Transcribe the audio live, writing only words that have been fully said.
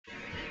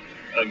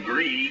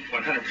Agree,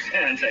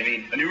 100%. I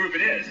mean, a new roof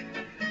it is.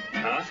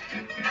 Huh?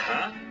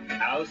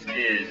 House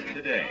is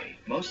Today,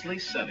 mostly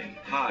sunny,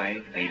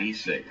 high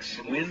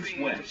 86. Winds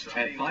west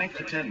at 5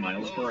 to 10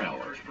 miles per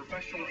hour.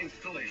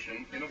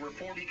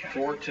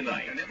 For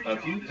tonight, a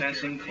few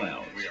passing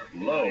clouds,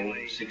 low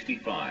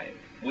 65.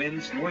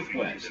 Winds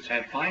northwest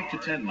at 5 to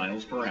 10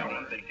 miles per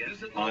hour.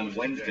 On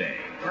Wednesday,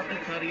 partly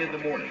cloudy in the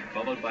morning,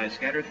 followed by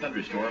scattered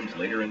thunderstorms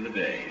later in the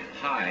day.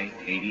 High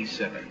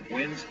 87.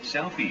 Winds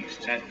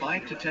southeast at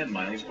 5 to 10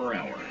 miles per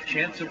hour.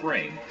 Chance of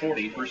rain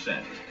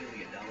 40%.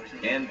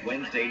 And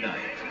Wednesday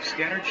night,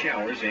 scattered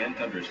showers and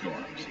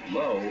thunderstorms.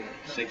 Low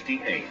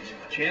 68.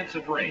 Chance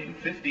of rain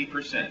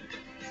 50%.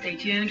 Stay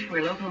tuned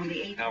for local on the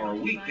 8th. Our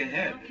week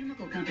ahead.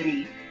 Chemical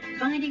Company,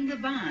 finding the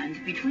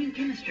bond between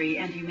chemistry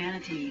and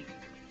humanity.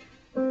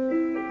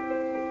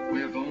 We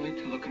have only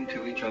to look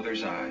into each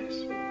other's eyes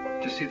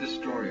to see the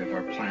story of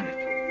our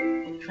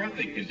planet.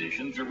 Traffic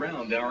conditions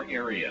around our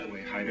area. The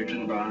way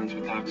hydrogen bonds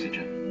with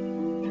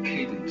oxygen, the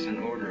cadence and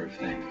order of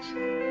things,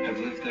 have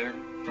lived there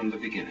from the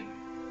beginning.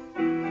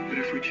 But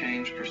if we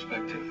change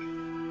perspective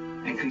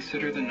and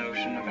consider the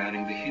notion of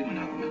adding the human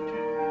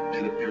element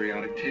to the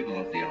periodic table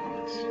of the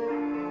elements,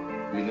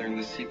 we learn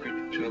the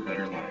secret to a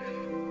better life.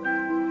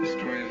 The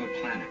story of a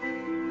planet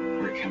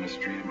where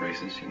chemistry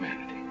embraces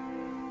humanity.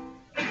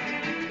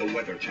 The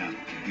Weather Channel,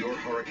 your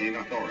hurricane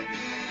authority.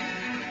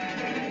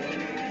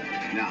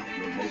 Now,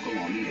 your local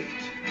on the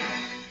 8s.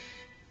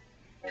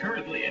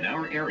 Currently in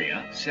our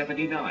area,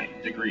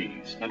 79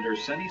 degrees under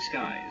sunny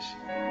skies.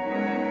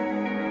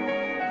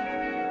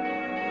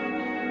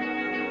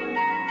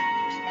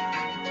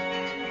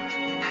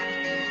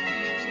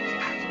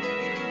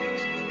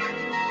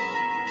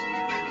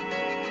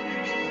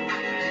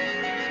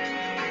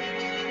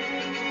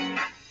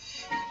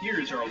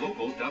 Here's our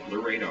local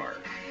Doppler radar.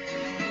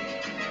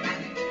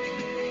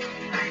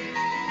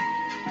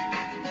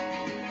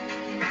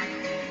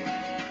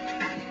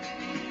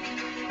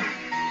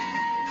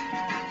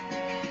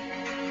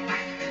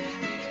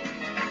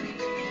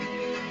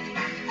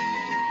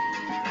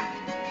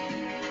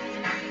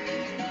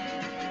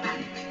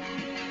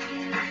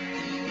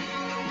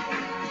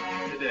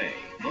 Today,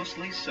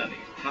 mostly sunny,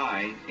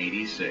 high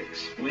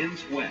 86.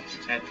 Winds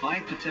west at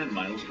 5 to 10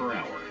 miles per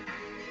hour.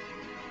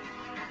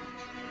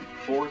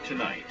 For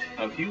tonight,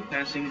 a few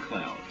passing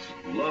clouds,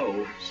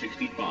 low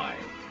 65.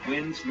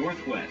 Winds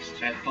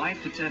northwest at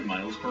 5 to 10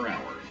 miles per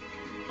hour.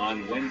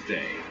 On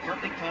Wednesday,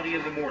 partly cloudy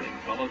in the morning,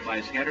 followed by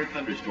scattered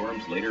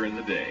thunderstorms later in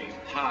the day.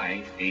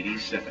 High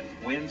 87.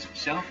 Winds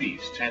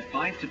southeast at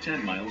 5 to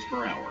 10 miles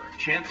per hour.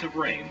 Chance of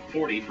rain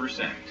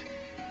 40%.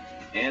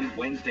 And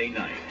Wednesday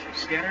night,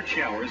 scattered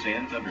showers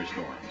and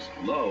thunderstorms.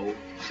 Low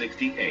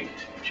 68.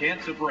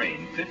 Chance of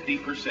rain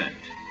 50%.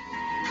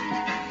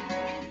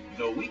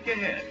 The week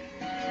ahead.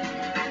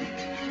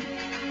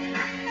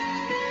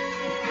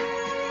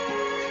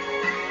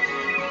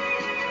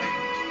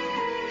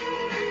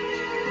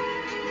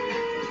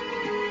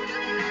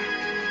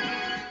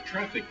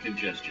 Traffic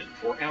congestion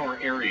for our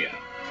area.